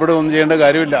സങ്കടപ്പെടുകയൊന്നും ചെയ്യേണ്ട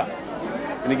കാര്യമില്ല.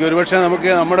 എനിക്ക് ഒരുപക്ഷെ നമുക്ക്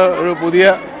നമ്മുടെ ഒരു പുതിയ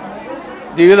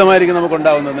ജീവിതമായിരിക്കും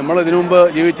നമുക്കുണ്ടാകുന്നത്. നമ്മൾ ഇതിനു മുമ്പ്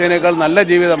ജീവിച്ചതിനേക്കാൾ നല്ല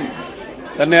ജീവിതം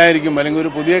തന്നെയായിരിക്കും, അല്ലെങ്കിൽ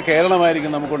ഒരു പുതിയ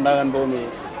കേരളമായിരിക്കും നമുക്കുണ്ടാകാൻ പോകുന്നത്.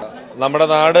 നമ്മുടെ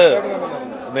നാട്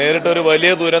നേരിട്ടൊരു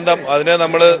വലിയ ദുരന്തം, അതിനെ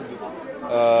നമ്മൾ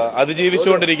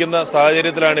അതിജീവിച്ചുകൊണ്ടിരിക്കുന്ന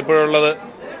സാഹചര്യത്തിലാണ് ഇപ്പോഴുള്ളത്.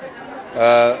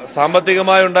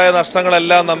 സാമ്പത്തികമായി ഉണ്ടായ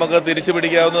നഷ്ടങ്ങളെല്ലാം നമുക്ക് തിരിച്ചു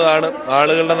പിടിക്കാവുന്നതാണ്.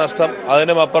 ആളുകളുടെ നഷ്ടം,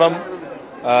 അതിനുമപ്പുറം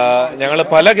ഞങ്ങൾ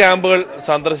പല ക്യാമ്പുകൾ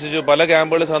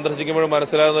സന്ദർശിക്കുമ്പോഴും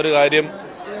മനസ്സിലാകുന്ന ഒരു കാര്യം,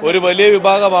 ഒരു വലിയ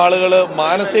വിഭാഗം ആളുകൾ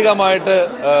മാനസികമായിട്ട്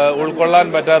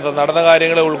നടന്ന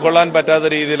കാര്യങ്ങളെ ഉൾക്കൊള്ളാൻ പറ്റാത്ത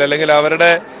രീതിയിൽ, അല്ലെങ്കിൽ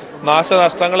അവരുടെ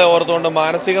നാശനഷ്ടങ്ങളെ ഓർത്തുകൊണ്ട്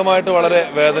മാനസികമായിട്ട് വളരെ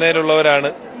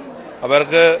വേദനയിലുള്ളവരാണ്.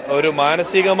 അവർക്ക് ഒരു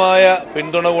മാനസികമായ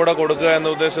പിന്തുണ കൂടെ കൊടുക്കുക എന്ന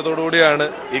ഉദ്ദേശത്തോടു കൂടിയാണ്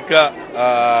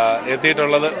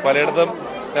എത്തിയിട്ടുള്ളത്. പലയിടത്തും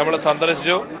നമ്മൾ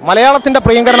സന്ദർശിച്ചു. മലയാളത്തിന്റെ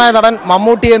പ്രിയങ്കരനായ നടൻ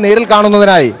മമ്മൂട്ടിയെ നേരിൽ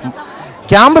കാണുന്നതിനായി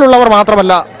ക്യാമ്പിലുള്ളവർ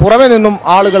മാത്രമല്ല പുറമെ നിന്നും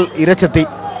ആളുകൾ ഇരച്ചെത്തി.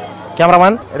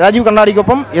 Cameraman Rajeev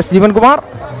കണ്ണാടിക്കൊപ്പം S Jeevankumar,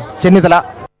 Chennithala.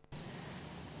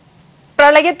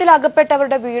 പ്രളയത്തിൽ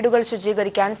അകപ്പെട്ടവരുടെ വീടുകൾ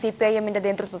ശുചീകരിക്കാൻ CPIMന്റെ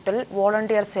നേതൃത്വത്തിൽ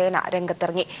വോളണ്ടിയർ സേന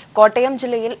രംഗത്തിറങ്ങി. കോട്ടയം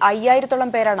ജില്ലയിൽ 5000-ഓളം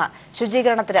പേരാണ്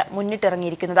ശുചീകരണത്തിന്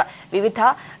മുന്നിട്ടിറങ്ങിയിരിക്കുന്നത്. വിവിധ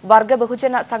വർഗ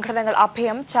ബഹുജന സംഘടനകൾ,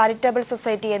 അഭയം, ചാരിറ്റബിൾ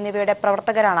സൊസൈറ്റി എന്നിവയുടെ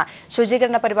പ്രവർത്തകരാണ്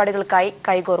ശുചീകരണ പരിപാടികൾക്കായി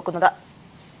കൈകോർക്കുന്നത്.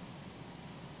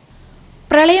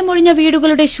 പ്രളയമൊഴിഞ്ഞ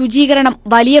വീടുകളുടെ ശുചീകരണം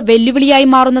വലിയ വെല്ലുവിളിയായി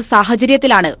മാറുന്ന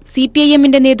സാഹചര്യത്തിലാണ്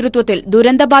CPIMന്റെ നേതൃത്വത്തിൽ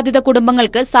ദുരന്തബാധിത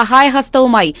കുടുംബങ്ങൾക്ക്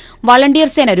സഹായഹസ്തവുമായി വളണ്ടിയർ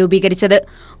സേന രൂപീകരിച്ചത്.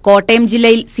 കോട്ടയം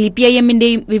ജില്ലയിൽ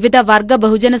CPIMന്റെയും വിവിധ വർഗ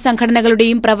ബഹുജന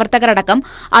സംഘടനകളുടെയും പ്രവർത്തകരടക്കം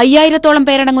 5000-ഓളം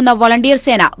പേരടങ്ങുന്ന വളണ്ടിയർ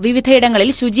സേന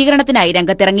വിവിധയിടങ്ങളിൽ ശുചീകരണത്തിനായി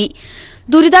രംഗത്തിറങ്ങി.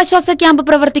 ദുരിതാശ്വാസ ക്യാമ്പ്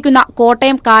പ്രവർത്തിക്കുന്ന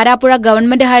Kottayam Karapuzha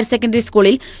government higher secondary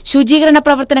സ്കൂളിൽ ശുചീകരണ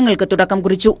പ്രവർത്തനങ്ങൾക്ക് തുടക്കം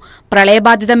കുറിച്ചു.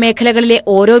 പ്രളയബാധിത മേഖലകളിലെ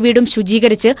ഓരോ വീടും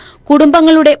ശുചീകരിച്ച്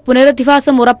കുടുംബങ്ങളുടെ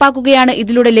പുനരധിവാസം ഉറപ്പാക്കുകയാണ്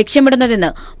ഇതിലൂടെ ലക്ഷ്യമിടുന്നതെന്ന്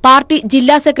പാർട്ടി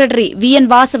ജില്ലാ സെക്രട്ടറി VN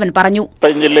വാസവൻ പറഞ്ഞു.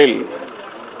 ജില്ലയിൽ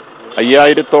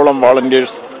 5000-ഓളം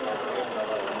വോളണ്ടിയേഴ്സ്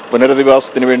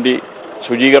പുനരധിവാസത്തിന് വേണ്ടി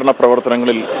ശുചീകരണ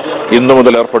പ്രവർത്തനങ്ങളിൽ ഇന്നു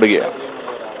മുതൽ ഏർപ്പെടുകയാണ്.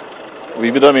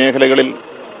 വിവിധ മേഖലകളിൽ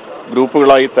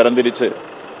ഗ്രൂപ്പുകളായി തരംതിരിച്ച്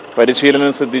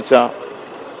പരിശീലനം സിദ്ധിച്ച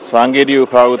സാങ്കേതിക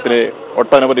വിഭാഗത്തിലെ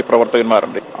ഒട്ടനവധി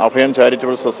പ്രവർത്തകന്മാരുണ്ട്. അഭയം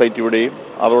ചാരിറ്റബിൾ സൊസൈറ്റിയുടെയും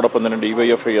അതോടൊപ്പം തന്നെ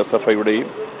DYFI SFIയുടെയും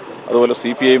അതുപോലെ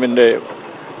CPIMന്റെ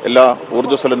എല്ലാ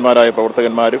ഊർജ്ജസ്വലന്മാരായ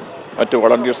പ്രവർത്തകന്മാരും മറ്റു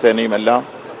വളണ്ടിയർ സേനയും എല്ലാം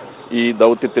ഈ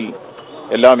ദൗത്യത്തിൽ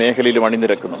എല്ലാ മേഖലയിലും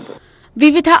അണിനിരക്കുന്നുണ്ട്.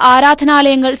 വിവിധ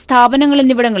ആരാധനാലയങ്ങൾ, സ്ഥാപനങ്ങൾ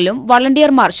എന്നിവിടങ്ങളിലും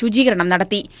വളണ്ടിയർമാർ ശുചീകരണം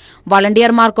നടത്തി.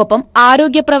 വളണ്ടിയർമാർക്കൊപ്പം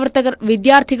ആരോഗ്യ പ്രവർത്തകർ,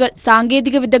 വിദ്യാർത്ഥികൾ,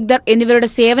 സാങ്കേതിക വിദഗ്ധർ എന്നിവരുടെ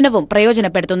സേവനവും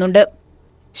പ്രയോജനപ്പെടുത്തുന്നുണ്ട്.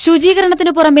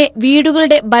 ശുചീകരണത്തിനു പുറമെ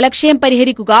വീടുകളുടെ ബലക്ഷയം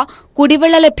പരിഹരിക്കുക,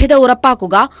 കുടിവെള്ള ലഭ്യത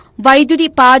ഉറപ്പാക്കുക, വൈദ്യുതി,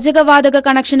 പാചകവാതക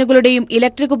കണക്ഷനുകളുടെയും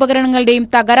ഇലക്ട്രിക് ഉപകരണങ്ങളുടെയും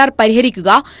തകരാർ പരിഹരിക്കുക,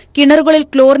 കിണറുകളിൽ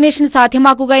ക്ലോറിനേഷൻ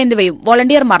സാധ്യമാക്കുക എന്നിവയും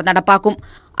വോളണ്ടിയർമാർ നടപ്പാക്കും.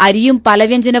 അരിയും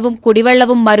പലവ്യഞ്ജനവും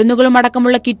കുടിവെള്ളവും മരുന്നുകളും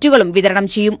അടക്കമുള്ള കിറ്റുകളും വിതരണം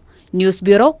ചെയ്യും. News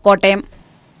bureau, Kottayam.